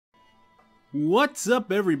What's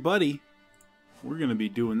up, everybody? We're gonna be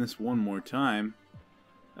doing this one more time.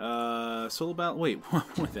 Solo battle. Wait,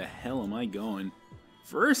 where the hell am I going?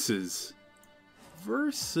 Versus.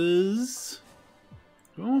 Do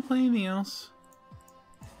I want to play anything else?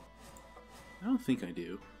 I don't think I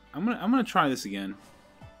do. I'm gonna try this again.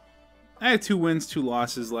 I had 2 wins, 2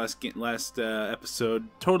 losses last episode.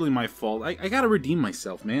 Totally my fault. I gotta redeem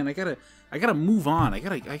myself, man. I gotta move on. I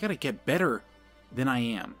gotta get better than I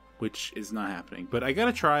am, which is not happening. But I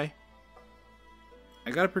gotta try.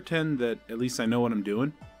 I gotta pretend that at least I know what I'm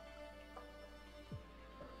doing.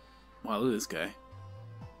 Wow, look at this guy.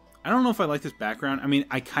 I don't know if I like this background. I mean,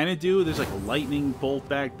 I kind of do. There's like a lightning bolt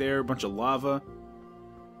back there, a bunch of lava.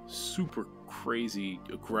 Super crazy,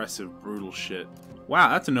 aggressive, brutal shit. Wow,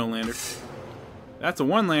 that's a no-lander. That's a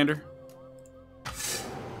one-lander.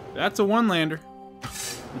 That's a one-lander.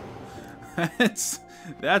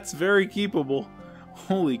 That's very keepable.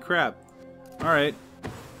 Holy crap. Alright.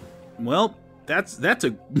 Well, that's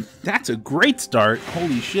a great start.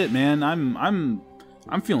 Holy shit, man. I'm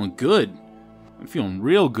feeling good. I'm feeling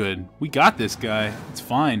real good. We got this guy. It's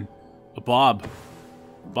fine. A Bob.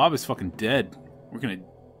 Bob is fucking dead. We're gonna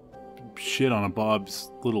shit on a Bob's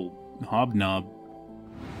little hobnob.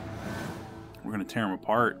 We're gonna tear him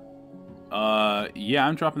apart. Yeah,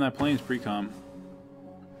 I'm dropping that planes pre-com.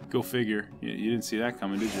 Go figure. You didn't see that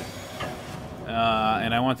coming, did you?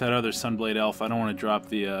 And I want that other Sunblade Elf. I don't want to drop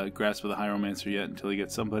the Grasp of the Hieromancer yet until he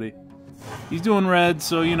gets somebody. He's doing red,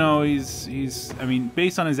 so, you know, he's I mean,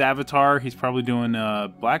 based on his avatar, he's probably doing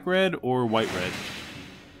black-red or white-red.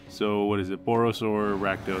 So, what is it? Boros or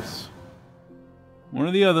Rakdos? One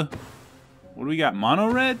or the other. What do we got?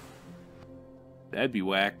 Mono-red? That'd be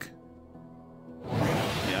whack.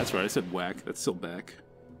 Yeah, that's right. I said whack. That's still back.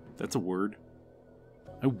 That's a word.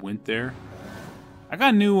 I went there. I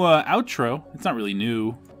got a new outro. It's not really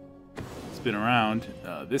new. It's been around.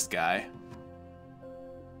 This guy.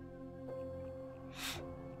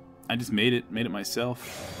 I just made it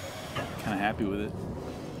myself. Kind of happy with it.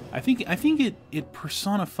 I think it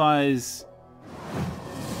personifies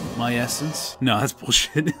my essence. No, that's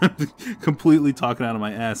bullshit. I'm completely talking out of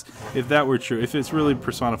my ass. If that were true, if it's really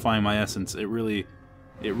personifying my essence, it really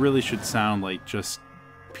should sound like just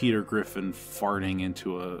Peter Griffin farting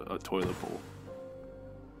into a toilet bowl.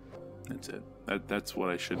 That's it. That's what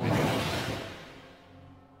I should be doing.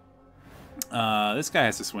 This guy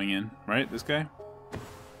has to swing in, right? This guy?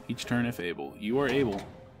 Each turn if able. You are able.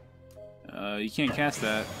 You can't cast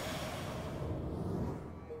that.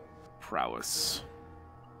 Prowess.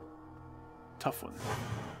 Tough one.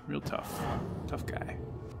 Real tough. Tough guy.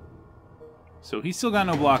 So he's still got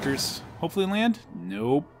no blockers. Hopefully land?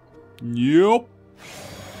 Nope. Nope.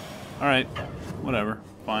 Alright. Whatever.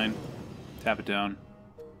 Fine. Tap it down.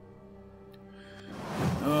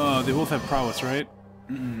 Oh, they both have prowess, right?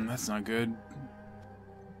 That's not good.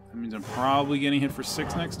 That means I'm probably getting hit for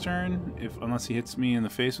 6 next turn, unless he hits me in the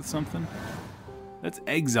face with something. That's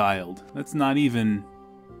exiled. That's not even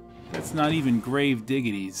grave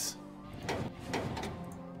diggities.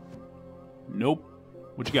 Nope.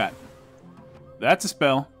 What you got? That's a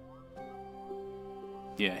spell.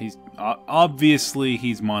 Yeah, he's obviously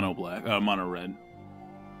he's mono red,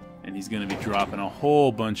 and he's gonna be dropping a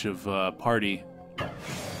whole bunch of party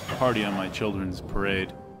on my children's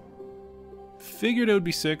parade. Figured it would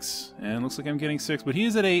be 6, and it looks like I'm getting 6, but he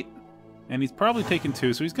is at 8, and he's probably taken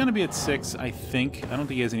 2, so he's gonna be at 6, I think. I don't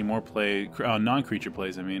think he has any more non-creature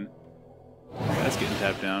plays. I mean, that's getting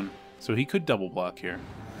tapped down, so he could double block here.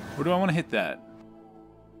 Where do I want to hit that?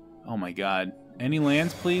 Oh my god. Any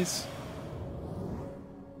lands, please?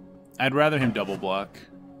 I'd rather him double block.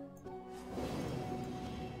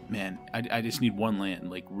 Man, I just need 1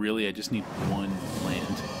 land. Like, really, I just need 1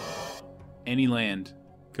 land. Any land.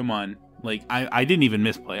 Come on. Like, I didn't even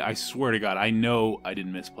misplay. I swear to God, I know I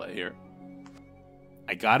didn't misplay here.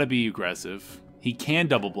 I gotta be aggressive. He can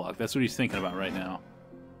double block. That's what he's thinking about right now.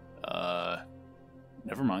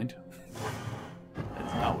 Never mind.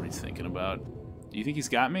 That's not what he's thinking about. Do you think he's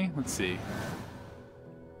got me? Let's see.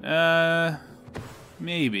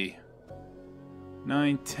 Maybe.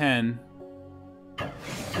 9, 10.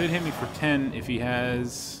 Could hit me for 10 if he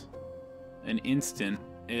has an instant.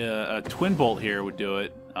 A twin bolt here would do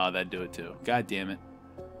it. Oh, that'd do it too. God damn it.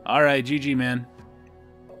 Alright, GG, man.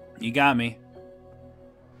 You got me.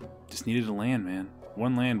 Just needed a land, man.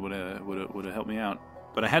 1 land would have helped me out.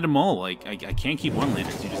 But I had to mull. Like, I can't keep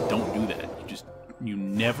 1-landers. You just don't do that. You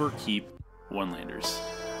never keep 1-landers.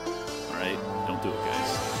 Alright? Don't do it,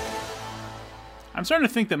 guys. I'm starting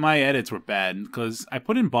to think that my edits were bad because I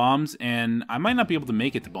put in bombs and I might not be able to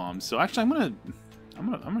make it to bombs. So actually, I'm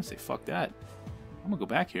gonna say fuck that. I'm gonna go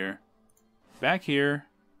back here. Back here.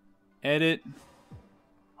 Edit.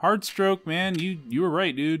 Hard stroke, man. You were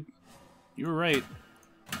right, dude. You were right.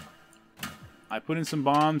 I put in some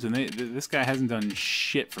bombs, and this guy hasn't done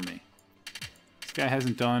shit for me. This guy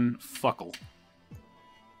hasn't done fuckle.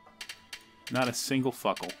 Not a single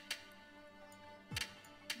fuckle.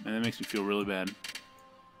 And that makes me feel really bad.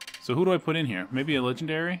 So who do I put in here? Maybe a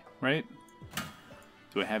legendary, right?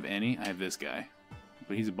 Do I have any? I have this guy.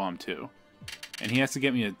 But he's a bomb too. And he has to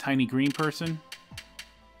get me a tiny green person?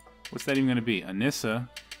 What's that even going to be? A Nissa.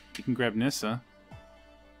 You can grab Nissa.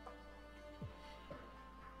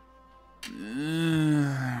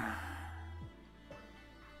 I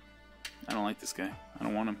don't like this guy. I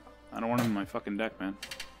don't want him. I don't want him in my fucking deck, man.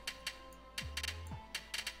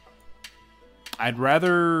 I'd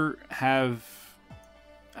rather have...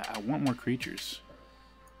 I want more creatures.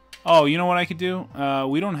 Oh, you know what I could do?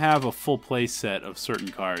 We don't have a full play set of certain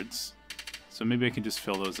cards. So maybe I can just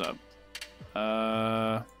fill those up.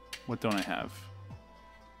 What don't I have?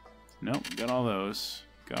 Nope, got all those.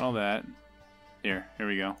 Got all that. Here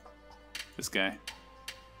we go. This guy.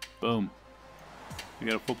 Boom. We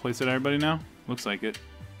got a full play set, everybody now? Looks like it.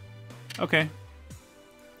 Okay.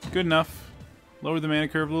 Good enough. Lower the mana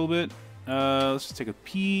curve a little bit. Let's just take a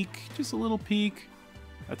peek. Just a little peek.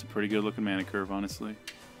 That's a pretty good looking mana curve, honestly.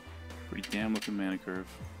 Pretty damn looking mana curve.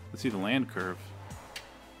 Let's see the land curve.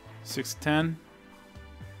 6 to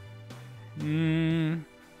 10.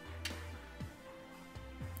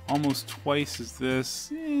 Almost twice as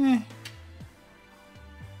this.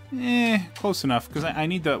 Close enough, because I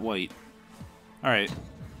need that white. Alright.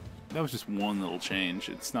 That was just one little change.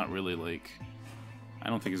 It's not really like... I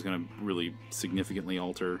don't think it's going to really significantly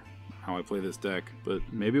alter how I play this deck, but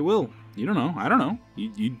maybe it will. You don't know. I don't know.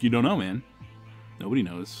 You don't know, man. Nobody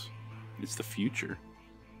knows. It's the future.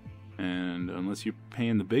 And unless you're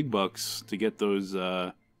paying the big bucks to get those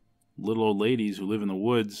little old ladies who live in the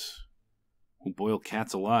woods, who boil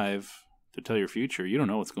cats alive to tell your future, you don't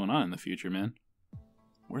know what's going on in the future, man.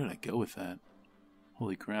 Where did I go with that?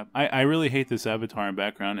 Holy crap. I really hate this avatar in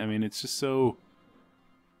background. I mean, it's just so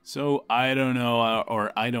I don't know,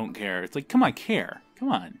 or I don't care. It's like, come on, care. Come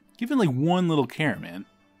on. Give it like one little care, man.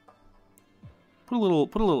 Put a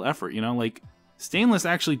little effort, you know? Like, Stainless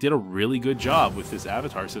actually did a really good job with this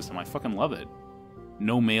avatar system. I fucking love it.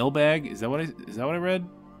 No mailbag? Is that what I read?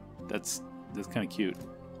 That's kind of cute.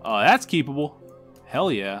 Oh, that's keepable.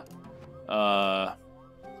 Hell yeah. I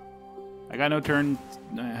got no turn.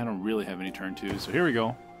 I don't really have any turn 2, so here we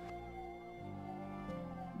go.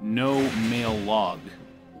 No mail log.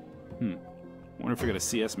 Wonder if I got a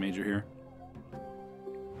CS major here.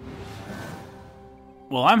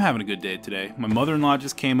 Well, I'm having a good day today. My mother-in-law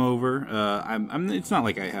just came over. It's not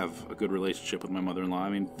like I have a good relationship with my mother-in-law. I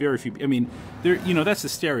mean, very few. I mean, that's the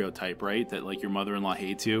stereotype, right? That like your mother-in-law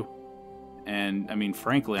hates you. And I mean,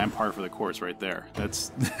 frankly, I'm par for the course right there.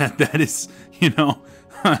 That is,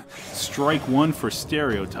 strike one for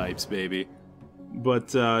stereotypes, baby.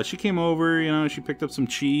 But she came over. She picked up some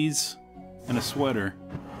cheese and a sweater,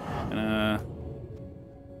 and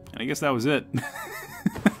I guess that was it.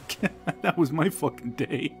 That was my fucking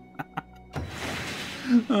day.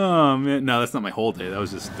 Oh man, no, that's not my whole day. That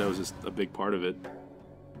was just a big part of it.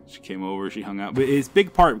 She came over, she hung out, but it's a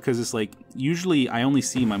big part because it's like usually I only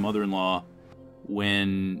see my mother-in-law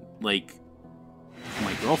when like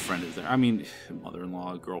my girlfriend is there. I mean,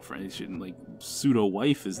 mother-in-law, girlfriend, like pseudo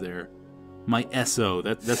wife is there. My SO,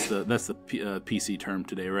 that's the PC term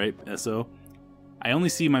today, right? SO. I only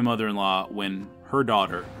see my mother-in-law when her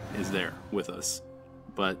daughter is there with us.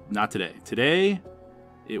 But not today. Today,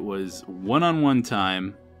 it was one-on-one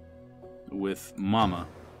time with Mama,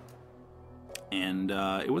 and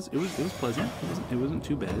it was pleasant. It wasn't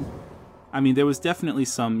too bad. I mean, there was definitely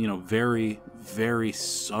some very, very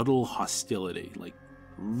subtle hostility, like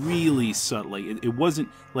really subtle. Like it wasn't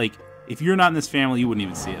like if you're not in this family, you wouldn't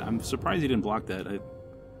even see it. I'm surprised he didn't block that.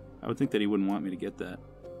 I would think that he wouldn't want me to get that.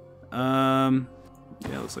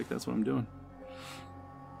 Yeah, looks like that's what I'm doing.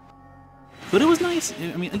 But it was nice.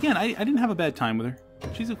 I mean, again, I didn't have a bad time with her.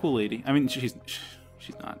 She's a cool lady. I mean, she's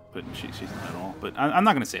not, but she's not at all. But I'm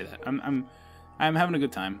not gonna say that. I'm having a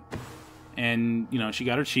good time. And she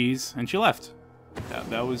got her cheese and she left.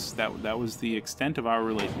 That was the extent of our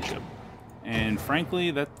relationship. And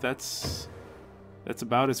frankly, that's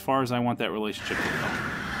about as far as I want that relationship to go.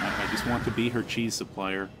 I just want to be her cheese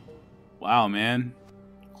supplier. Wow, man,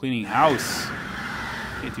 cleaning house.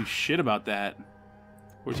 Can't do shit about that.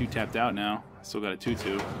 We're 2 tapped out now. I still got a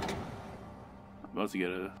 2-2. I'm about to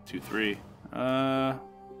get a 2-3. I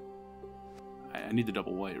need the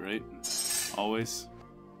double white, right? Always.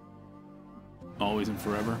 Always and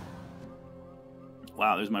forever.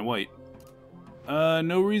 Wow, there's my white.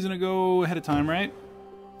 No reason to go ahead of time, right?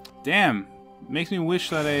 Damn. Makes me wish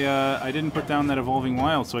that I didn't put down that Evolving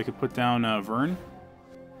Wild so I could put down Vern.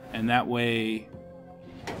 And that way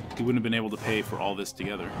he wouldn't have been able to pay for all this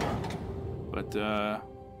together. But,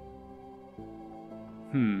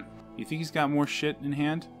 you think he's got more shit in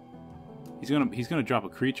hand? He's gonna drop a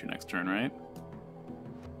creature next turn, right?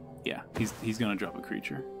 Yeah, he's gonna drop a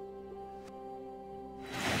creature.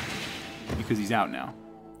 Because he's out now.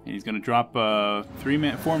 And he's gonna drop 4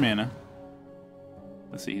 mana.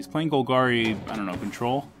 Let's see, he's playing Golgari, I don't know,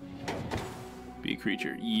 control? Be a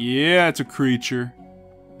creature. Yeah, it's a creature.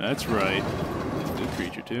 That's right. It's a good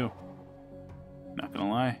creature too. Not gonna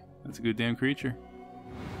lie. That's a good damn creature.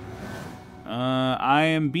 I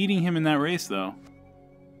am beating him in that race though.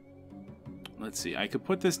 Let's see, I could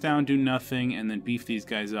put this down, do nothing, and then beef these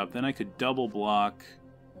guys up. Then I could double block.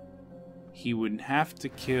 He would have to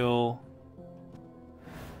kill...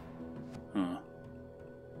 Huh.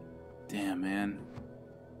 Damn, man.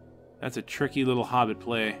 That's a tricky little Hobbit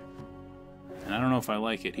play. And I don't know if I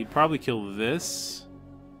like it. He'd probably kill this.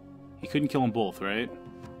 He couldn't kill them both, right?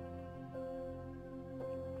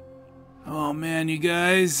 Oh, man, you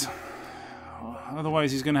guys.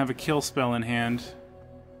 Otherwise, he's going to have a kill spell in hand.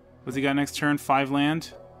 What's he got next turn? 5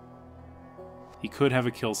 land? He could have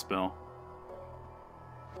a kill spell.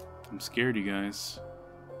 I'm scared, you guys.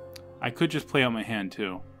 I could just play out my hand,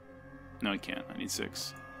 too. No, I can't. I need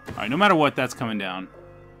 6. Alright, no matter what, that's coming down.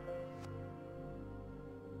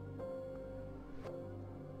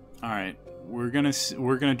 Alright, we're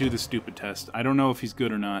gonna do the stupid test. I don't know if he's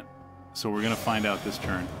good or not, so we're gonna find out this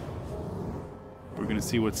turn. We're gonna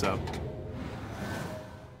see what's up.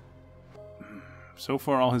 So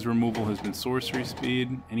far, all his removal has been sorcery speed,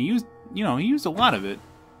 and he used, he used a lot of it.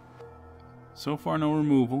 So far, no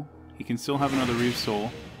removal. He can still have another Reeve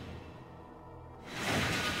Soul.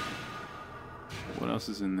 What else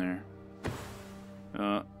is in there?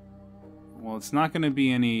 Well, it's not going to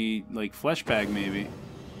be any, like, Flesh Bag, maybe.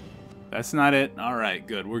 That's not it. Alright,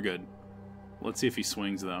 good. We're good. Let's see if he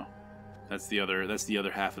swings, though. That's the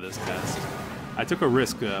other half of this test. I took a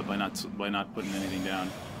risk by not putting anything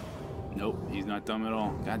down. Nope, he's not dumb at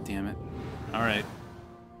all. God damn it. Alright.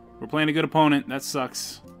 We're playing a good opponent. That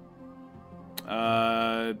sucks.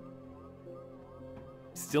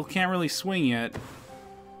 Still can't really swing yet.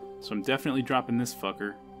 So I'm definitely dropping this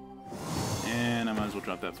fucker. And I might as well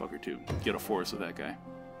drop that fucker too. Get a force with that guy.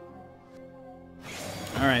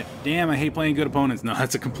 Alright. Damn, I hate playing good opponents. No,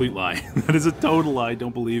 that's a complete lie. That is a total lie.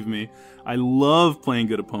 Don't believe me. I love playing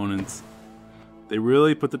good opponents. They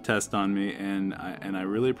really put the test on me, and I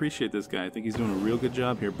really appreciate this guy. I think he's doing a real good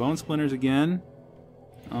job here. Bone Splinters again.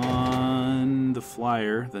 On the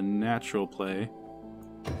flyer, the natural play.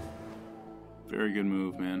 Very good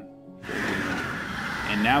move, man. Very good move.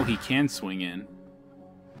 And now he can swing in.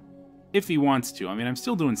 If he wants to. I mean, I'm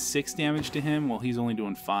still doing 6 damage to him while he's only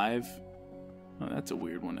doing 5. Oh, that's a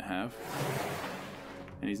weird one to have.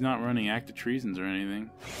 And he's not running Act of Treasons or anything.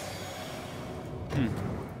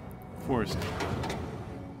 Forced.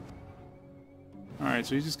 Alright,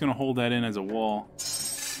 so he's just going to hold that in as a wall.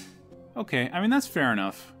 Okay, I mean, that's fair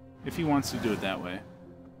enough. If he wants to do it that way.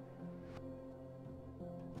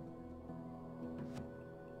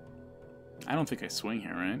 I don't think I swing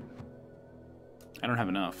here, right? I don't have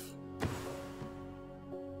enough.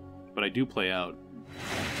 But I do play out.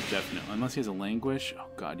 Definitely. Unless he has a Languish. Oh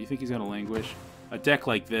god, do you think he's got a Languish? A deck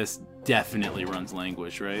like this definitely runs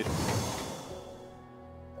Languish, right?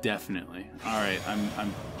 Definitely. Alright,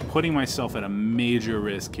 I'm putting myself at a major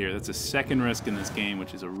risk here. That's a second risk in this game,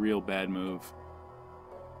 which is a real bad move.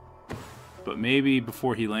 But maybe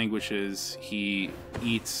before he languishes, he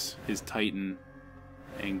eats his Titan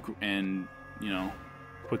and you know,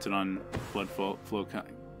 puts it on Blood Flow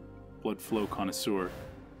Connoisseur.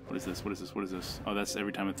 What is this? What is this? What is this? Oh, that's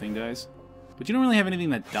every time a thing dies? But you don't really have anything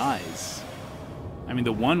that dies. I mean,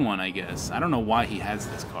 the 1/1, I guess. I don't know why he has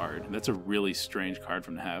this card. That's a really strange card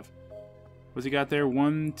for him to have. What's he got there?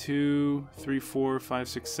 1, 2, 3, 4, 5,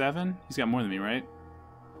 6, 7? He's got more than me, right?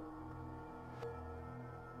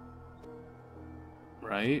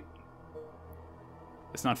 Right?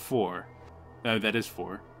 It's not 4. That is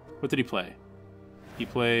 4. What did he play? He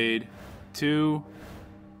played 2,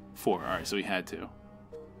 4. Alright, so he had to.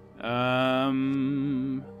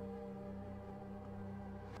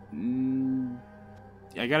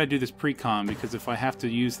 I gotta do this pre-com because if I have to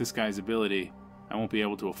use this guy's ability, I won't be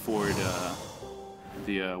able to afford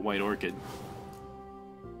the White Orchid.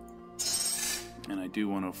 And I do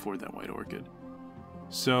want to afford that White Orchid.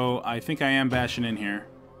 So I think I am bashing in here.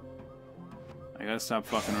 I gotta stop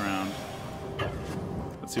fucking around.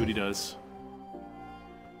 Let's see what he does.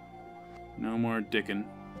 No more dickin'.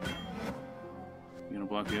 You gonna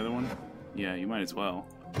block the other one? Yeah, you might as well.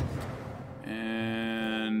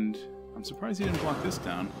 And I'm surprised he didn't block this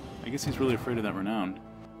down. I guess he's really afraid of that Renowned.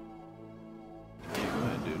 Yeah, go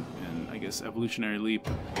ahead, dude. And I guess Evolutionary Leap,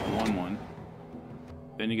 1/1.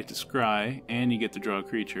 Then you get to scry, and you get to draw a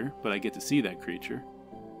creature, but I get to see that creature.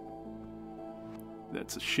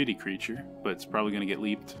 That's a shitty creature, but it's probably going to get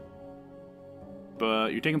leaped.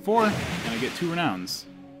 But you're taking 4, and I get 2 Renowns.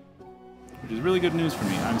 Which is really good news for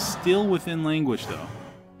me. I'm still within language, though.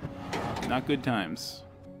 Not good times.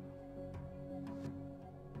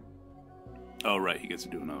 Oh, right, he gets to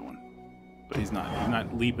do another one. But he's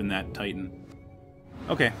not leaping that Titan.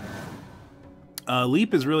 Okay.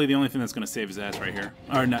 Leap is really the only thing that's going to save his ass right here.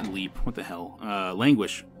 Or not Leap, what the hell?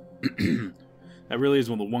 Languish. That really is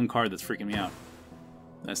the one card that's freaking me out.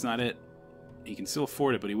 That's not it. He can still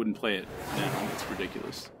afford it, but he wouldn't play it. Yeah, that's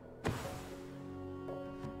ridiculous.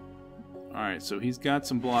 Alright, so he's got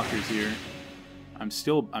some blockers here. I'm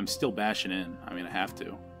still bashing in. I mean, I have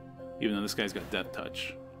to. Even though this guy's got Death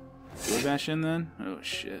Touch. Do I bash in then? Oh,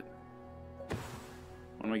 shit.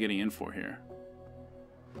 What am I getting in for here?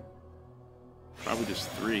 Probably just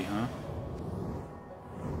 3, huh?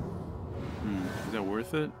 Is that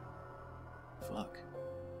worth it? Fuck.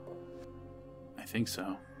 I think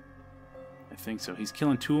so. I think so. He's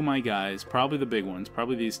killing 2 of my guys. Probably the big ones.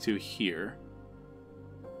 Probably these 2 here.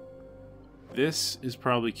 This is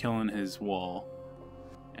probably killing his wall.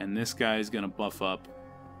 And this guy's gonna buff up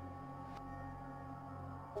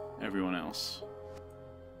everyone else.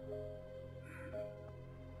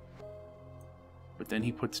 But then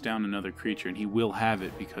he puts down another creature, and he will have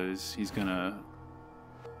it because he's gonna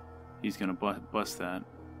bust that.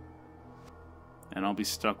 And I'll be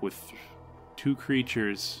stuck with 2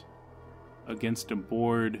 creatures against a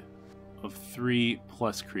board of 3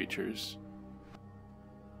 plus creatures.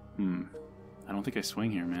 I don't think I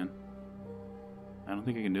swing here, man. I don't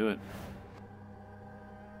think I can do it.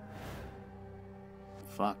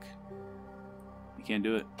 Fuck. I can't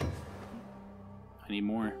do it. I need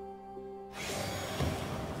more.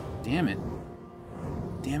 Damn it.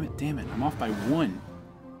 Damn it, damn it. I'm off by 1.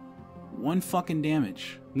 1 fucking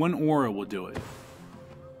damage. 1 aura will do it.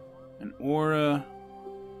 An aura...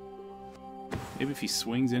 Maybe if he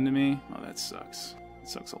swings into me... Oh, that sucks. That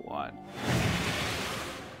sucks a lot.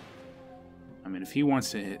 I mean, if he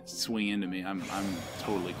wants to swing into me, I'm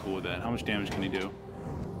totally cool with that. How much damage can he do?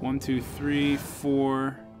 1, 2, 3,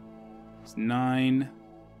 4... It's 9...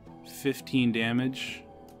 15 damage.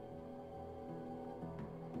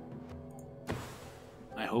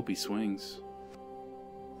 I hope he swings.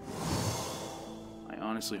 I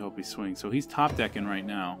honestly hope he swings. So he's top decking right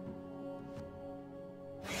now.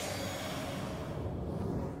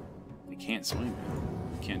 I can't swing.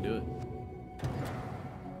 I can't do it.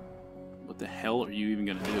 What the hell are you even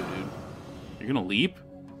gonna do, dude? You're gonna leap?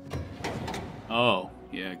 Oh,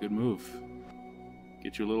 yeah, good move.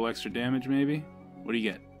 Get you a little extra damage, maybe? What do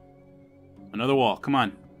you get? Another wall, come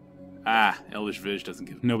on. Ah, Elvish Viz doesn't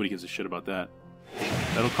give... Nobody gives a shit about that.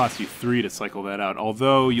 That'll cost you 3 to cycle that out,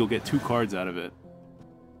 although you'll get 2 cards out of it.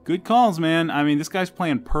 Good calls, man. I mean, this guy's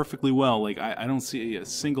playing perfectly well. Like, I don't see a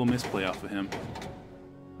single misplay off of him.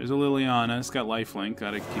 There's a Liliana. It's got lifelink.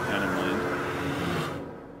 Gotta keep that in mind.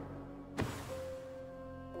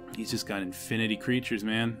 He's just got infinity creatures,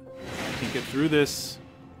 man. I can't get through this.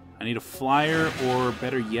 I need a flyer, or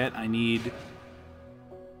better yet, I need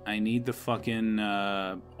the fucking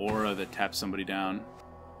aura that taps somebody down.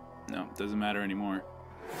 No, it doesn't matter anymore.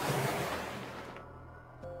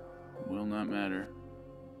 Will not matter.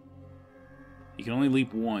 He can only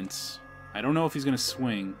leap once. I don't know if he's gonna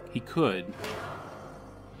swing. He could.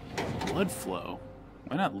 Blood flow.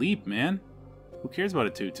 Why not leap, man? Who cares about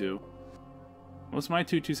a 2/2? Most of my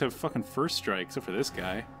 2/2s have fucking first strike, except for this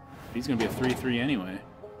guy. He's gonna be a 3/3 anyway.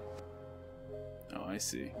 Oh, I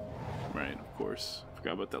see. Right, of course.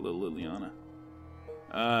 Forgot about that little Liliana.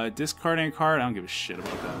 Discarding a card? I don't give a shit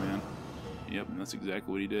about that, man. Yep, that's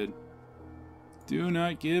exactly what he did. Do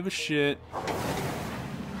not give a shit.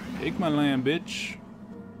 Take my land, bitch.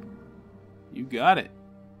 You got it.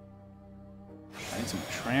 I need some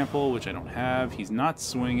trample, which I don't have. He's not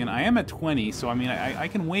swinging. I am at 20, so I mean, I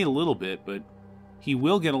can wait a little bit, but he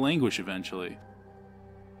will get a languish eventually.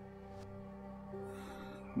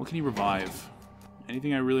 What can he revive?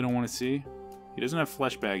 Anything I really don't want to see? He doesn't have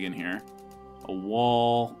Flesh Bag in here. A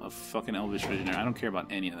wall, a fucking Elvish Visionary. I don't care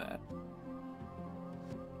about any of that.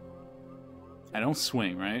 I don't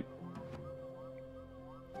swing, right?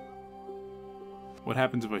 What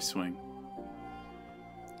happens if I swing?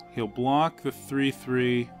 He'll block the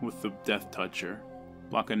 3/3 with the Death Toucher.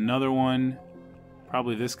 Block another one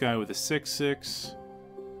Probably this guy with a 6/6.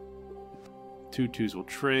 2/2s will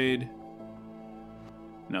trade.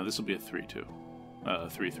 No, this will be a 3/2.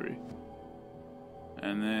 3/3.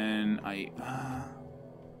 And then and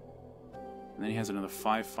then he has another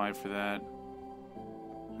 5/5 for that.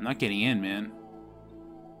 I'm not getting in, man.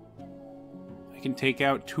 I can take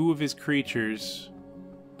out 2 of his creatures,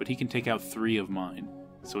 but he can take out 3 of mine.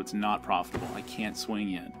 So it's not profitable. I can't swing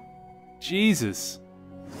yet. Jesus.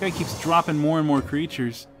 This guy keeps dropping more and more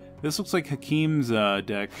creatures. This looks like Hakim's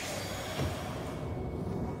deck.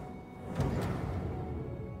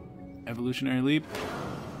 Evolutionary Leap.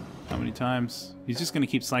 How many times? He's just going to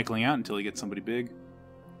keep cycling out until he gets somebody big.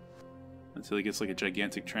 Until he gets like a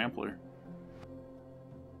gigantic trampler.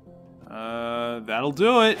 That'll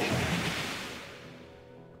do it.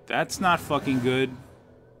 That's not fucking good.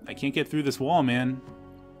 I can't get through this wall, man.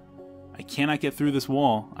 I cannot get through this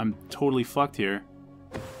wall. I'm totally fucked here.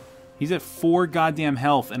 He's at 4 goddamn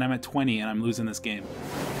health, and I'm at 20, and I'm losing this game.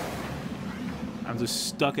 I'm just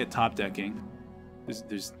stuck at top decking.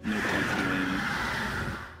 There's no point to winning.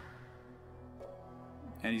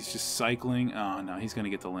 And he's just cycling. Oh, no, he's going to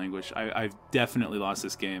get the languish. I've definitely lost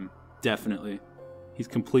this game. Definitely. He's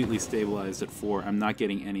completely stabilized at 4. I'm not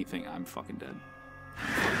getting anything. I'm fucking dead.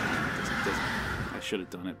 I should have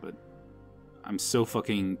done it, but I'm so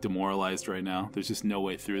fucking demoralized right now. There's just no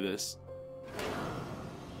way through this.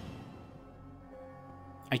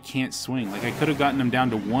 I can't swing. Like, I could have gotten him down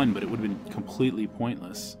to 1, but it would have been completely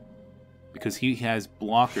pointless. Because he has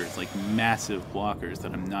blockers, like massive blockers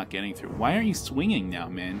that I'm not getting through. Why aren't you swinging now,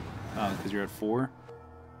 man? Oh, because you're at 4?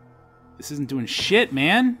 This isn't doing shit,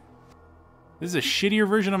 man! This is a shittier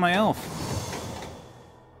version of my elf.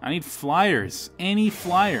 I need flyers. Any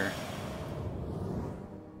flyer.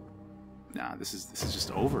 Nah, this is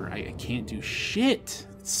just over. I can't do shit.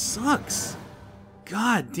 It sucks.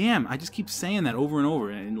 God damn, I just keep saying that over and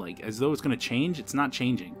over, and like as though it's gonna change. It's not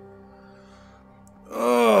changing.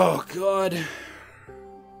 Oh god.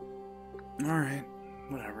 All right,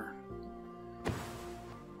 whatever.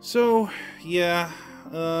 So yeah,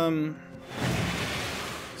 some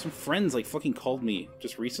friends like fucking called me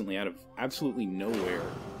just recently out of absolutely nowhere,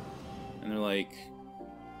 and they're like,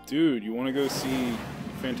 "Dude, you want to go see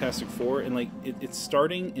Fantastic Four?" And like, it's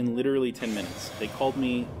starting in literally 10 minutes. They called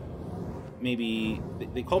me. They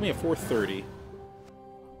called me at 4:30,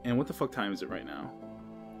 and what the fuck time is it right now?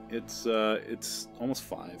 It's almost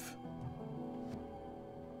 5,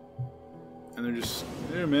 and they're just,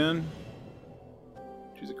 "Hey man,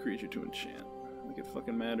 choose a creature to enchant." Like it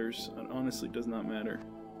fucking matters. It honestly does not matter.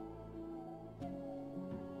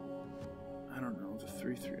 I don't know, the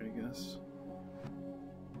 3/3, I guess.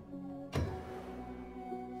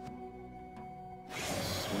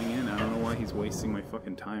 Swing in. I don't know why he's wasting my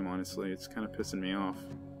fucking time, honestly. It's kind of pissing me off.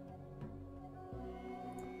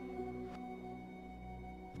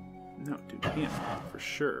 No, dude, can't. For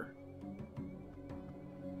sure.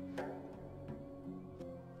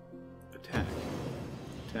 Attack.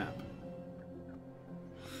 Tap.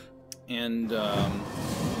 And, they're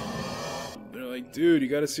like, "Dude, you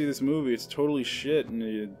gotta see this movie. It's totally shit,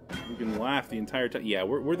 and we can laugh the entire time." Yeah,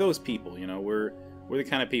 we're those people, you know? We're the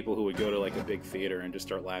kind of people who would go to like a big theater and just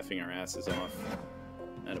start laughing our asses off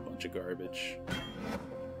at a bunch of garbage.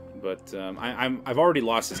 But I've already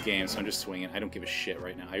lost this game, so I'm just swinging. I don't give a shit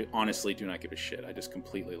right now. I honestly do not give a shit. I just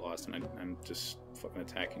completely lost, and I'm just fucking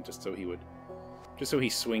attacking just so he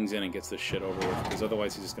swings in and gets this shit over with. Because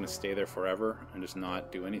otherwise, he's just gonna stay there forever and just not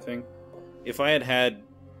do anything. If I had had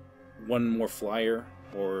one more flyer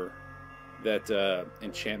or that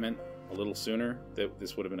enchantment a little sooner,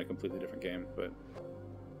 this would have been a completely different game. But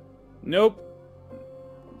nope.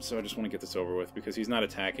 So I just want to get this over with because he's not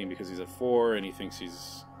attacking because he's at 4 and he thinks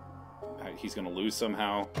he's going to lose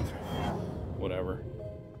somehow. Whatever.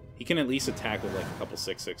 He can at least attack with like a couple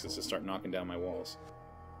 6/6s to start knocking down my walls.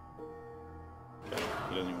 But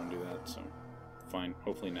he doesn't even want to do that, so fine.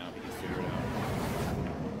 Hopefully now he can figure it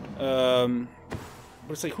out.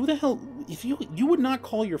 But it's like, who the hell? If you would not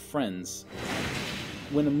call your friends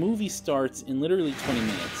when a movie starts in literally 20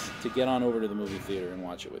 minutes to get on over to the movie theater and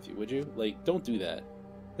watch it with you, would you? Like, don't do that.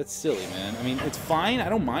 That's silly, man. I mean, it's fine. I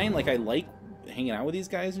don't mind. Like, I like hanging out with these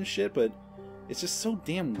guys and shit, but it's just so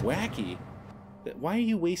damn wacky. That why are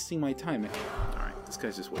you wasting my time? Alright, this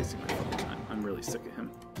guy's just wasting my fucking time. I'm really sick of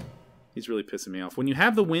him. He's really pissing me off. When you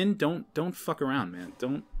have the win, don't fuck around, man.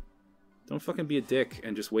 Don't fucking be a dick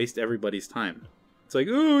and just waste everybody's time. It's like,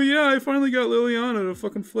 "Oh yeah, I finally got Liliana to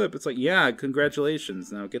fucking flip." It's like, yeah, congratulations.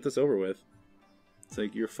 Now get this over with. It's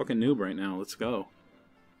like, you're a fucking noob right now. Let's go.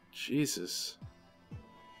 Jesus.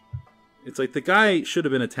 It's like the guy should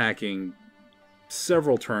have been attacking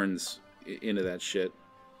several turns into that shit.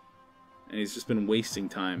 And he's just been wasting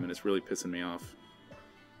time, and it's really pissing me off.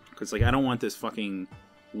 Because, like, I don't want this fucking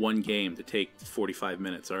one game to take 45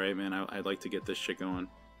 minutes, alright, man? I'd like to get this shit going.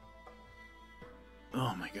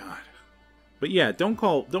 Oh my god. But yeah, don't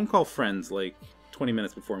call friends, like, 20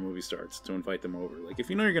 minutes before a movie starts to invite them over. Like, if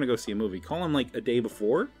you know you're gonna go see a movie, call them, like, a day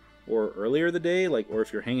before, or earlier the day, like, or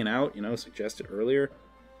if you're hanging out, you know, suggest it earlier.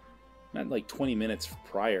 Not, like, 20 minutes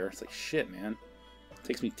prior. It's like, shit, man. It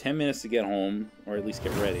takes me 10 minutes to get home, or at least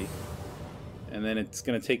get ready. And then it's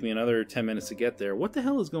going to take me another 10 minutes to get there. What the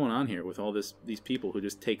hell is going on here with all these people who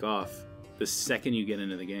just take off the second you get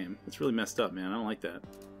into the game? It's really messed up, man. I don't like that.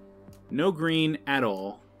 No green at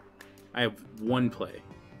all. I have one play.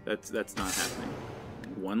 That's not happening.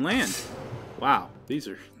 One land. Wow. These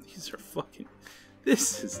are fucking...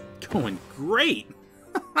 This is going great.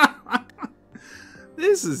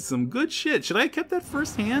 This is some good shit. Should I have kept that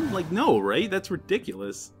first hand? Like, no, right? That's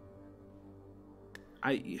ridiculous.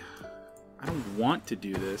 I don't want to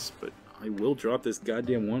do this, but I will drop this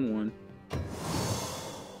goddamn 1/1.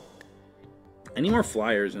 Any more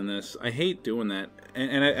flyers in this? I hate doing that.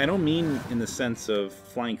 And I don't mean in the sense of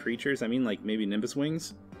flying creatures. I mean, like, maybe Nimbus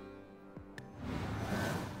Wings.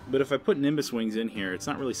 But if I put Nimbus Wings in here, it's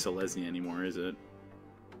not really Selesnya anymore, is it?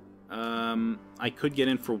 I could get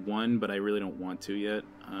in for 1, but I really don't want to yet.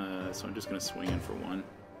 So I'm just going to swing in for 1.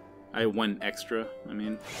 I have 1 extra, I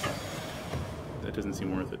mean. That doesn't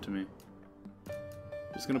seem worth it to me.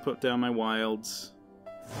 Just gonna put down my wilds.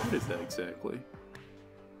 What is that exactly?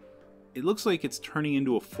 It looks like it's turning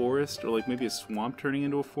into a forest, or like maybe a swamp turning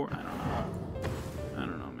into a forest. I don't know. I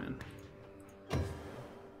don't know, man.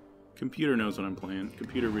 Computer knows what I'm playing.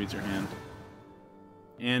 Computer reads your hand.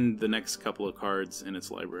 And the next couple of cards in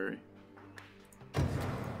its library.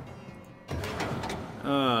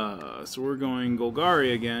 So we're going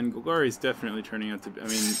Golgari again. Golgari's definitely turning out to be... I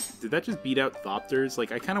mean, did that just beat out Thopters?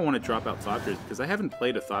 Like, I kind of want to drop out Thopters because I haven't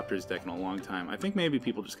played a Thopters deck in a long time. I think maybe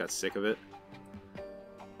people just got sick of it.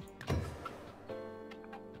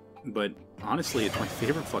 But, honestly, it's my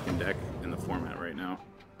favorite fucking deck in the format right now.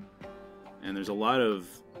 And there's a lot of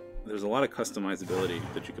customizability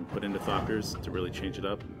that you can put into Thopters to really change it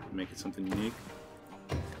up and make it something unique.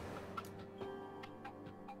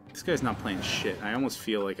 This guy's not playing shit. I almost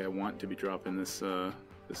feel like I want to be dropping this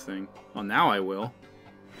this thing. Well, now I will.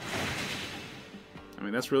 I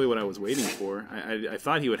mean, that's really what I was waiting for. I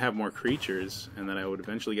thought he would have more creatures, and that I would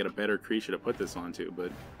eventually get a better creature to put this onto, but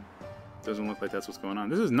it doesn't look like that's what's going on.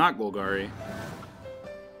 This is not Golgari.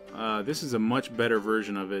 This is a much better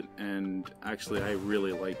version of it, and actually I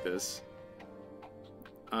really like this.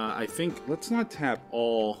 I think, let's not tap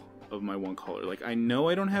all of my 1 color. Like, I know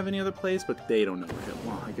I don't have any other plays, but they don't know I have.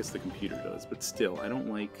 Well, I guess the computer does, but still, I don't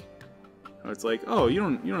like how it's like, oh, you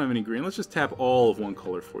don't have any green. Let's just tap all of 1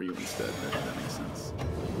 color for you instead. That makes sense.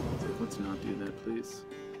 So let's not do that, please.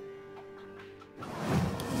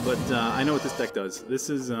 But I know what this deck does. This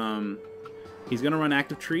is he's gonna run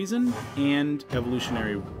Active Treason and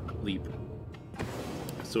Evolutionary Leap.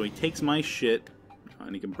 So he takes my shit,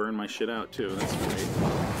 and he can burn my shit out too. That's great.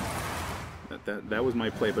 That was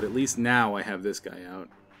my play, but at least now I have this guy out.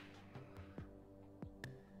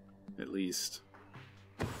 At least.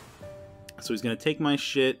 So he's gonna take my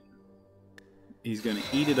shit. He's gonna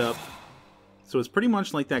eat it up. So it's pretty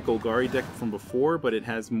much like that Golgari deck from before, but it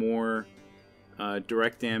has more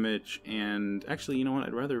direct damage. And actually, you know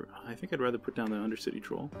what? I think I'd rather put down the Undercity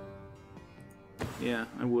Troll. Yeah,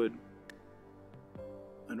 I would.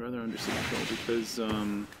 I'd rather Undercity Troll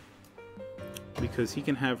because he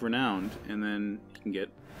can have Renowned, and then he can get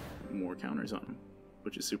more counters on him,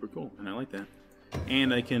 which is super cool, and I like that.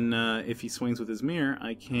 And I can, if he swings with his mirror,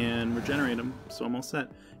 I can regenerate him, so I'm all set.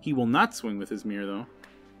 He will not swing with his mirror, though,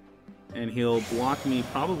 and he'll block me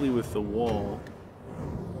probably with the wall,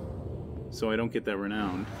 so I don't get that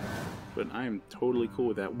Renowned, but I am totally cool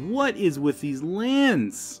with that. What is with these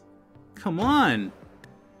lands? Come on!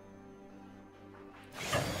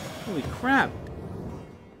 Holy crap!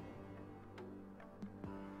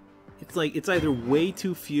 It's like, it's either way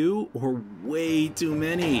too few or way too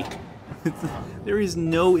many. There is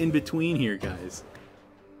no in-between here, guys.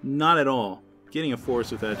 Not at all. Getting a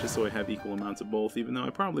forest with that just so I have equal amounts of both, even though I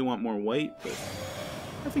probably want more white, but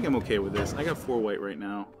I think I'm okay with this. I got 4 white right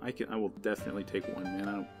now. I will definitely take 1, man.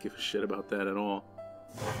 I don't give a shit about that at all.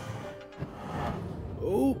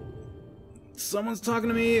 Oh! Someone's talking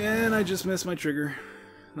to me, and I just missed my trigger.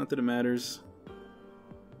 Not that it matters.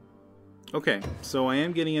 Okay, so I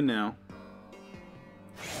am getting in now.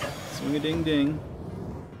 Swing a ding ding.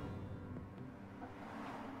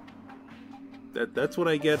 That's what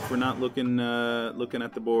I get for not looking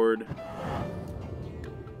at the board.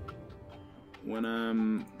 when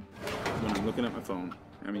I'm looking at my phone.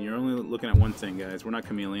 I mean, you're only looking at one thing, guys. We're not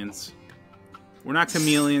chameleons. We're not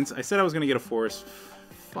chameleons. I said I was gonna get a forest.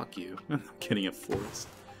 Fuck you. I'm not getting a forest.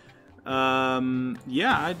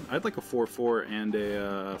 Yeah, I'd like a 4/4 and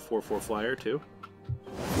a 4/4 flyer too.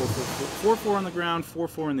 4/4 on the ground,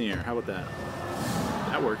 4/4 in the air. How about that?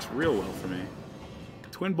 That works real well for me.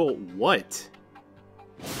 Twin bolt what?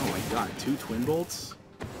 Oh my god, 2 twin bolts?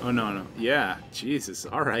 Oh no. Yeah, Jesus.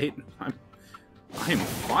 All right. I'm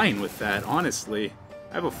fine with that, honestly.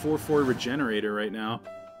 I have a 4/4 regenerator right now.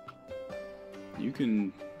 You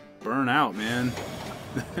can burn out, man.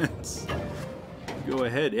 Go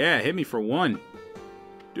ahead. Yeah, hit me for 1.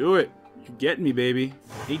 Do it. You're getting me, baby.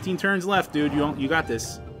 18 turns left, dude. You got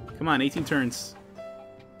this. Come on, 18 turns.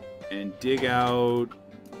 And dig out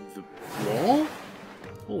the wall?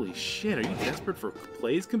 Holy shit, are you desperate for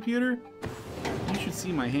plays, computer? You should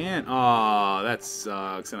see my hand. Aw, that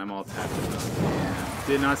sucks, and I'm all tapped up. Damn,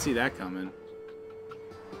 did not see that coming.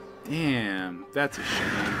 Damn, that's a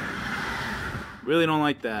shame. Really don't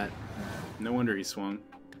like that. No wonder he swung.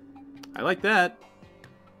 I like that.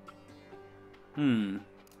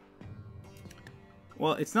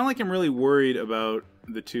 Well, it's not like I'm really worried about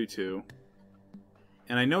the 2/2.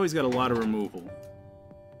 And I know he's got a lot of removal.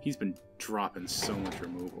 He's been dropping so much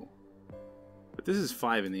removal. But this is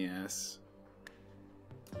 5 in the ass.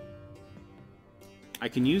 I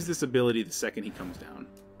can use this ability the second he comes down.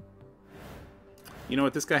 You know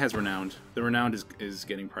what? This guy has Renowned. The Renowned is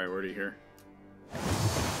getting priority here.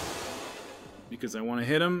 Because I want to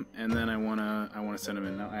hit him, and then I want to send him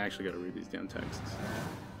in. Now I actually got to read these damn texts.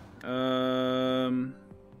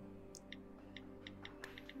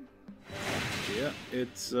 Yeah,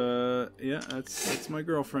 it's yeah, that's my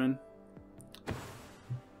girlfriend.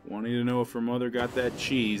 Wanting to know if her mother got that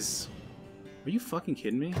cheese. Are you fucking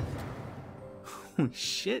kidding me? Holy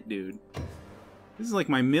shit, dude. This is like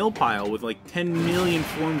my mill pile with like 10 million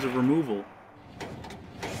forms of removal.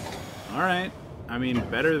 Alright. I mean,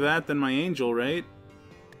 better that than my angel, right?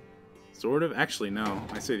 Sort of. Actually, no.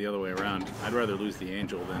 I say the other way around. I'd rather lose the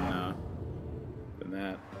angel than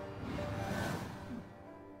that.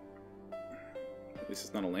 At least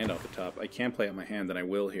it's not a land off the top. I can play out my hand, and I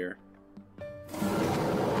will here.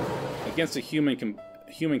 Against a human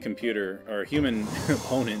computer or human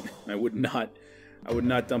opponent, I would not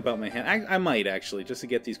dump out my hand. I might actually, just to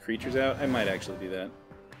get these creatures out. I might actually do that.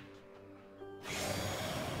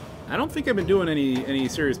 I don't think I've been doing any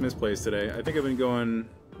serious misplays today. I think I've been going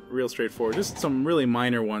real straightforward. Just some really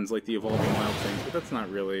minor ones like the evolving wild things, but that's not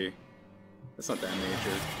that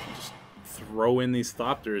major. Just throw in these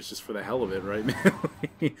Thopters just for the hell of it, right, man?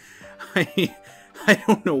 I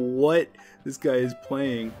don't know what this guy is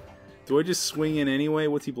playing. Do I just swing in anyway?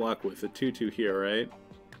 What's he block with? A 2/2 here, right?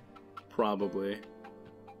 Probably.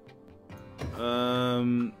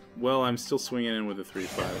 Well, I'm still swinging in with a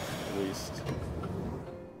 3/5 at least.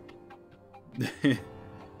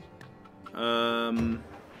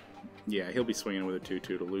 Yeah, he'll be swinging with a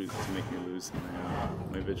 2/2 to make me lose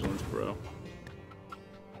my vigilance, bro.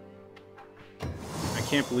 I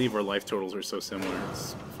can't believe our life totals are so similar.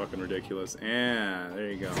 It's fucking ridiculous. Yeah,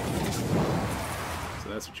 there you go. So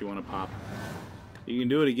that's what you want to pop. You can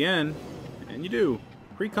do it again, and you do.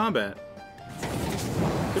 Pre-combat.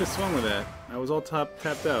 Could have swung with that. I was all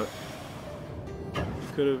tapped out.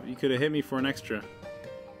 You could have hit me for an extra.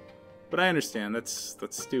 But I understand, that's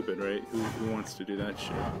stupid, right? Who wants to do that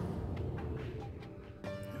shit?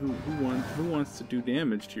 Who wants to do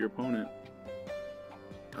damage to your opponent?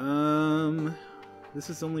 This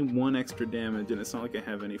is only 1 extra damage, and it's not like I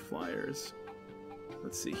have any flyers.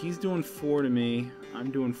 Let's see, he's doing 4 to me,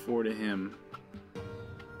 I'm doing 4 to him.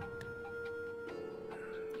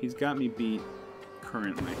 He's got me beat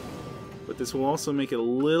currently. But this will also make it a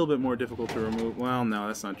little bit more difficult to remove. Well, no,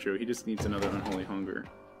 that's not true. He just needs another Unholy Hunger.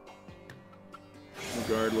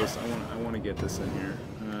 Regardless, I want to get this in here.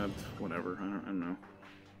 Whatever. I don't know.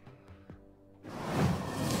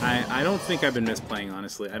 I don't think I've been misplaying,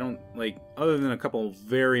 honestly. I don't, like, other than a couple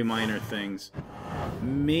very minor things.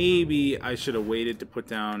 Maybe I should have waited to put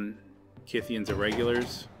down Kithian's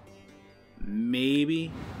Irregulars.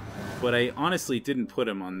 Maybe. But I honestly didn't put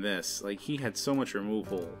him on this. Like, he had so much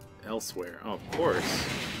removal elsewhere. Oh, of course.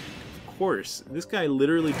 Of course. This guy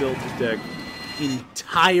literally built his deck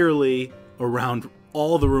entirely around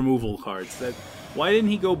all the removal cards. Why didn't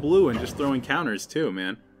he go blue and just throw in counters too,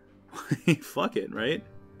 man? Fuck it, right?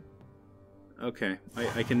 Okay,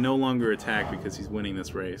 I can no longer attack because he's winning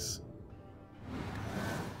this race.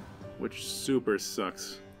 Which super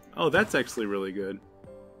sucks. Oh, that's actually really good.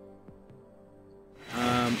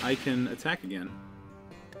 I can attack again.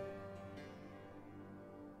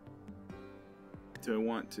 do I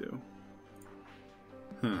want to?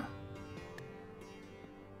 Huh.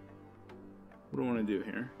 What do I want to do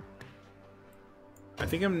here? I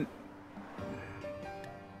think I'm...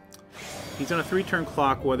 He's on a 3-turn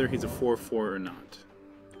clock whether he's a 4-4 or not.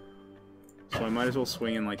 So I might as well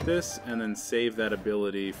swing in like this and then save that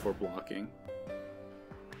ability for blocking.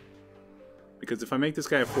 Because if I make this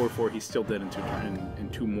guy a 4-4, he's still dead in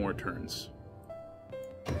 2 more turns.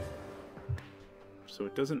 So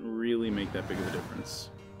it doesn't really make that big of a difference.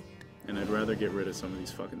 And I'd rather get rid of some of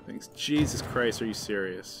these fucking things. Jesus Christ, are you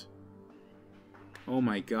serious? Oh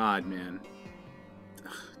my god, man.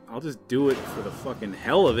 I'll just do it for the fucking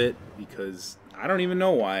hell of it, because I don't even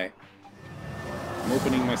know why. I'm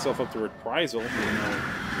opening myself up to reprisal, even though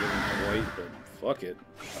he doesn't have white, but fuck it.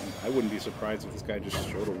 I wouldn't be surprised if this guy just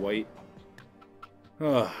showed a white.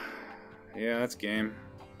 Oh, yeah, that's game.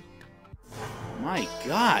 My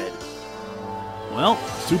god. Well,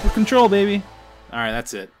 super control, baby. Alright,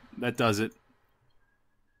 that's it. That does it.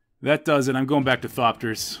 That does it. I'm going back to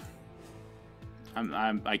Thopters.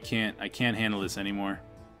 I can't handle this anymore.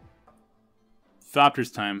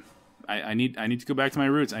 Thopters time. I need to go back to my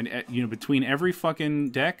roots. You know, between every fucking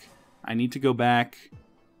deck, I need to go back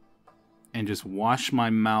and just wash my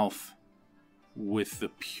mouth with the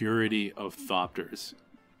purity of Thopters.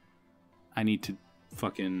 I need to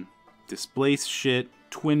fucking displace shit,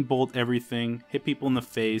 twin bolt everything, hit people in the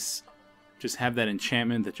face, just have that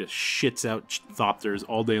enchantment that just shits out Thopters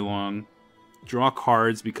all day long. Draw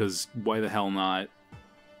cards because why the hell not?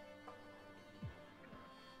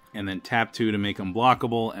 And then tap 2 to make them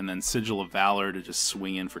blockable, and then Sigil of Valor to just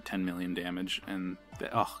swing in for 10 million damage. And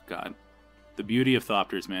oh god, the beauty of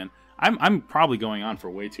Thopters, man. I'm probably going on for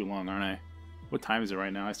way too long, aren't I? What time is it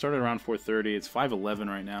right now? I started around 4:30. It's 5:11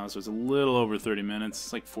 right now, so it's a little over 30 minutes.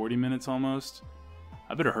 It's like 40 minutes almost.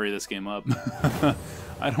 I better hurry this game up.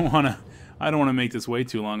 I don't want to make this way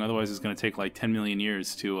too long. Otherwise, it's going to take like 10 million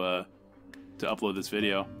years to upload this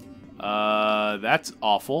video. That's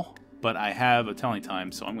awful. But I have a telling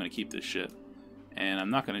time, so I'm going to keep this shit. And I'm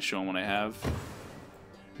not going to show them what I have.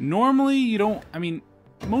 Normally, you don't... I mean,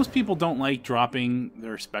 most people don't like dropping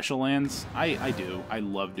their special lands. I do. I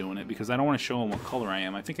love doing it because I don't want to show them what color I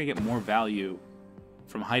am. I think I get more value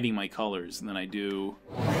from hiding my colors than I do...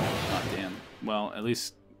 Oh, damn. Well, at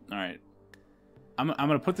least... Alright. I'm going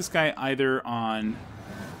to put this guy either on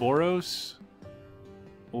Boros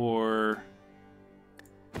or...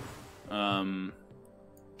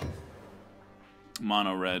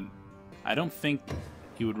 Mono red. I don't think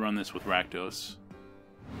you would run this with Rakdos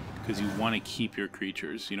because you want to keep your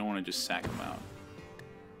creatures. You don't want to just sack them out.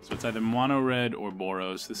 So it's either mono red or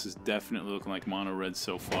Boros. This is definitely looking like mono red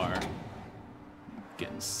so far.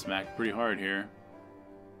 Getting smacked pretty hard here.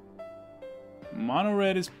 Mono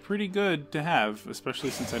red is pretty good to have,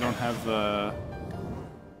 especially since I don't have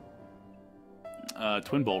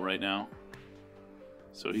Twin Bolt right now.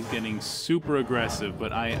 So he's getting super aggressive,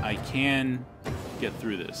 but I can get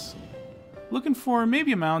through this. Looking for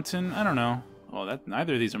maybe a mountain. I don't know. Oh,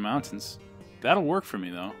 neither of these are mountains. That'll work for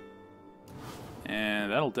me, though.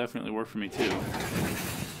 And that'll definitely work for me, too.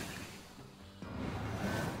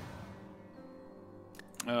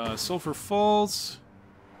 Sulfur Falls.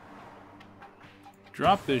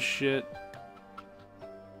 Drop this shit.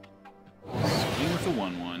 Swing with the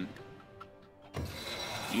 1/1.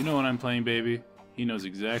 You know what I'm playing, baby. He knows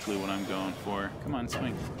exactly what I'm going for. Come on,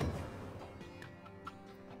 swing.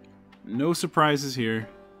 No surprises here.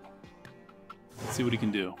 Let's see what he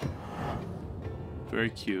can do. Very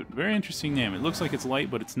cute. Very interesting name. It looks like it's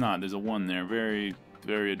light, but it's not. There's a 1 there. Very,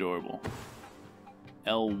 very adorable.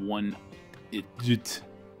 L1 Git.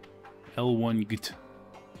 L1 Git.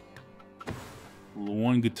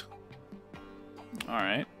 L1 Git.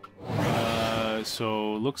 Alright.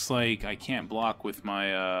 So looks like I can't block with my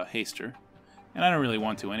Haster. And I don't really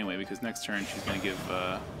want to anyway, because next turn she's going to give...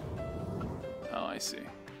 Oh, I see.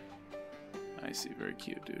 I see. Very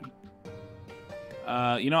cute, dude.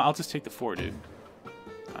 You know, I'll just take the 4, dude.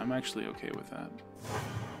 I'm actually okay with that.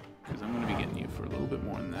 Because I'm going to be getting you for a little bit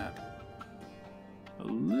more than that. A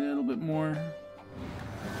little bit more.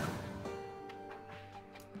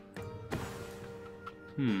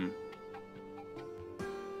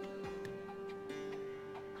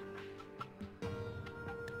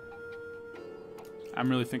 I'm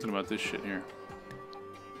really thinking about this shit here.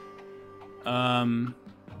 A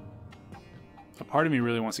part of me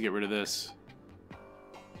really wants to get rid of this.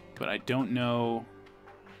 But I don't know...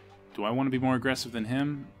 Do I want to be more aggressive than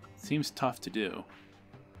him? Seems tough to do.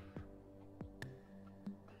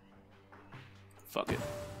 Fuck it.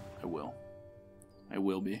 I will. I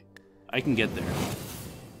will be. I can get there.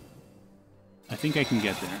 I think I can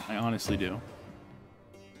get there. I honestly do.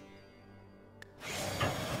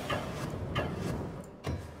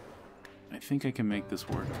 think I can make this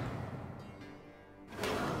work.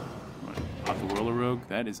 Pop the Whirler Rogue?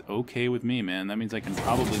 That is okay with me, man. That means I can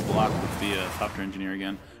probably block with the Thopter Engineer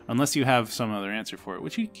again. Unless you have some other answer for it,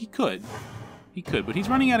 which he could. He could, but he's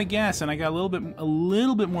running out of gas, and I got a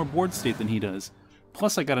little bit more board state than he does.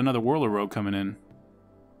 Plus, I got another Whirler Rogue coming in.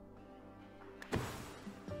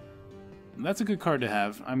 That's a good card to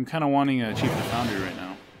have. I'm kind of wanting a Chief of the Foundry right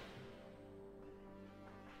now.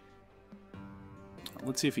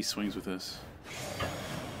 Let's see if he swings with this.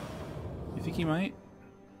 You think he might?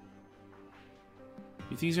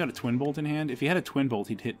 You think he's got a Twin Bolt in hand? If he had a Twin Bolt,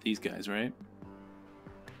 he'd hit these guys, right?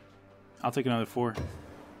 I'll take another 4.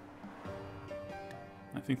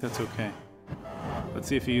 I think that's okay. Let's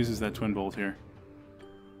see if he uses that Twin Bolt here.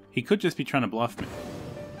 He could just be trying to bluff me.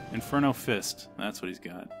 Inferno Fist. That's what he's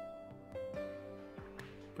got.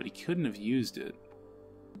 But he couldn't have used it.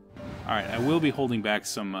 Alright, I will be holding back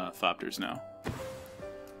some Thopters now.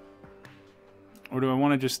 Or do I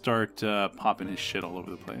want to just start popping his shit all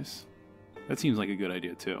over the place? That seems like a good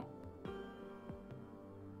idea, too.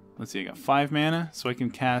 Let's see, I got 5 mana, so I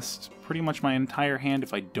can cast pretty much my entire hand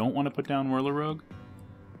if I don't want to put down Whirler Rogue.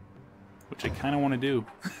 Which I kind of want to do.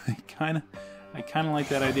 I kind of like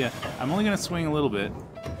that idea. I'm only going to swing a little bit,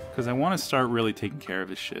 because I want to start really taking care of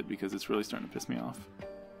his shit, because it's really starting to piss me off.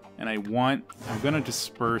 And I'm going to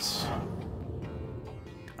disperse...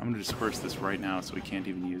 I'm going to disperse this right now, so we can't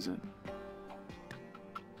even use it.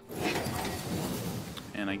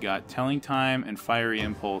 And I got Telling Time and Fiery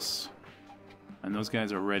Impulse. And those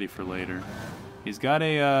guys are ready for later. He's got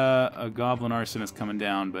a Goblin Arsonist coming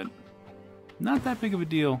down, but not that big of a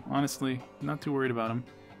deal, honestly. Not too worried about him.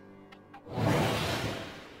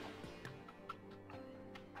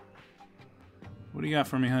 What do you got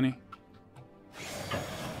for me, honey?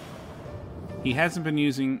 He hasn't been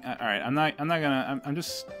using... Alright, I'm not gonna... I'm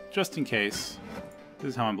just in case. This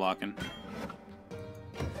is how I'm blocking.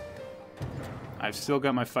 I've still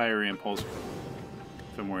got my Fiery Impulse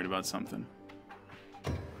if I'm worried about something.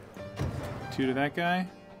 2 to that guy.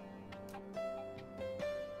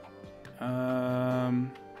 I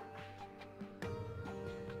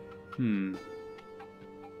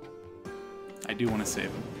do want to save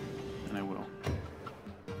him, and I will.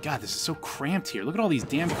 God, this is so cramped here. Look at all these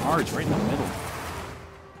damn cards right in the middle.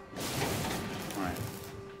 Alright.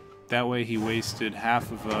 That way he wasted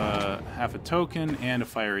half a token and a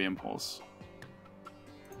Fiery Impulse.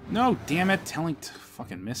 No, damn it.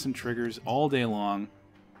 Fucking missing triggers all day long.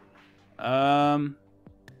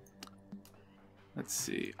 Let's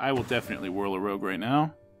see. I will definitely whirl a rogue right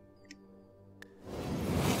now.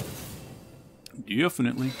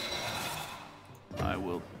 Definitely. I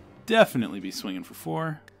will definitely be swinging for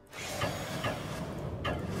 4.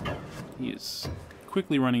 He is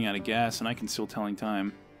quickly running out of gas, and I can still Telling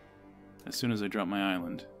Time as soon as I drop my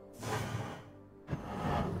island.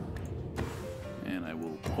 And I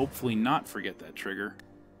will hopefully not forget that trigger.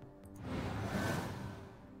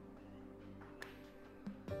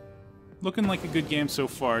 Looking like a good game so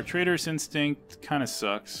far. Trader's Instinct kind of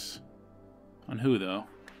sucks. On who, though?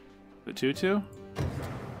 The 2/2?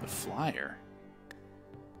 The Flyer.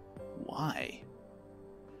 Why?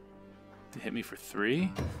 To hit me for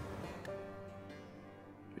 3?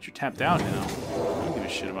 But you're tapped out now. I don't give a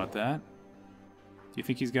shit about that. Do you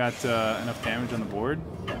think he's got enough damage on the board?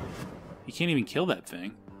 He can't even kill that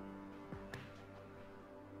thing.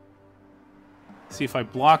 See, if I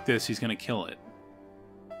block this, he's going to kill it.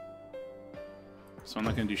 So I'm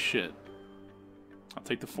not going to do shit. I'll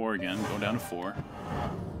take the 4 again, go down to 4.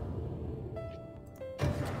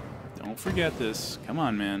 Don't forget this. Come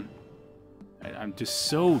on, man. I'm just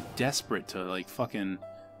so desperate to, like, fucking...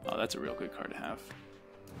 Oh, that's a real good card to have.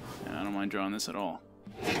 And I don't mind drawing this at all.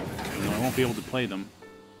 Even though I won't be able to play them.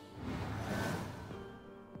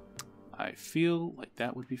 I feel like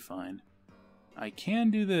that would be fine. I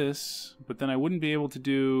can do this, but then I wouldn't be able to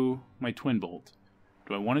do my Twin Bolt.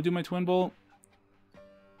 Do I want to do my Twin Bolt?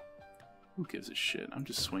 Who gives a shit? I'm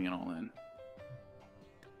just swinging all in.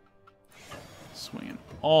 Swinging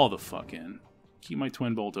all the fuck in. Keep my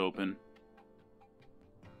Twin Bolt open.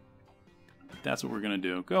 That's what we're gonna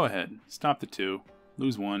do. Go ahead. Stop the 2.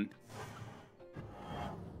 Lose 1.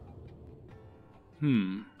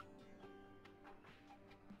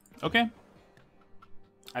 Okay.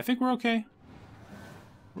 I think we're okay.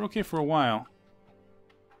 We're okay for a while.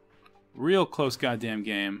 Real close goddamn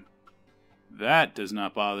game. That does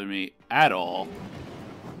not bother me at all.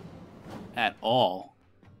 At all.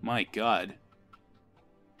 My god.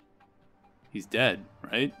 He's dead,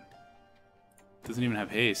 right? Doesn't even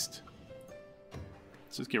have haste.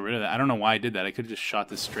 Let's just get rid of that. I don't know why I did that. I could have just shot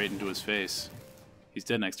this straight into his face. He's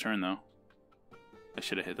dead next turn, though. I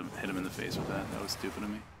should have hit him in the face with that. That was stupid of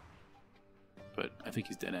me. But I think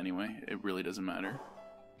he's dead anyway. It really doesn't matter.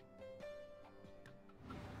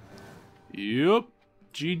 Yup.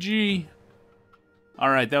 GG.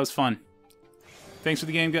 Alright, that was fun. Thanks for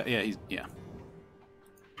the game, guys. Yeah.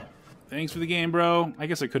 Thanks for the game, bro. I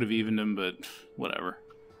guess I could have evened him, but whatever.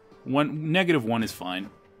 -1 is fine.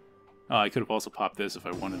 Oh, I could have also popped this if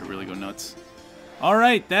I wanted to really go nuts.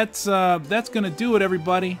 Alright, that's gonna do it,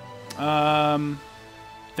 everybody.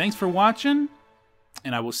 Thanks for watching,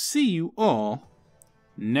 and I will see you all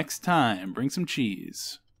next time. Bring some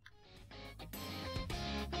cheese.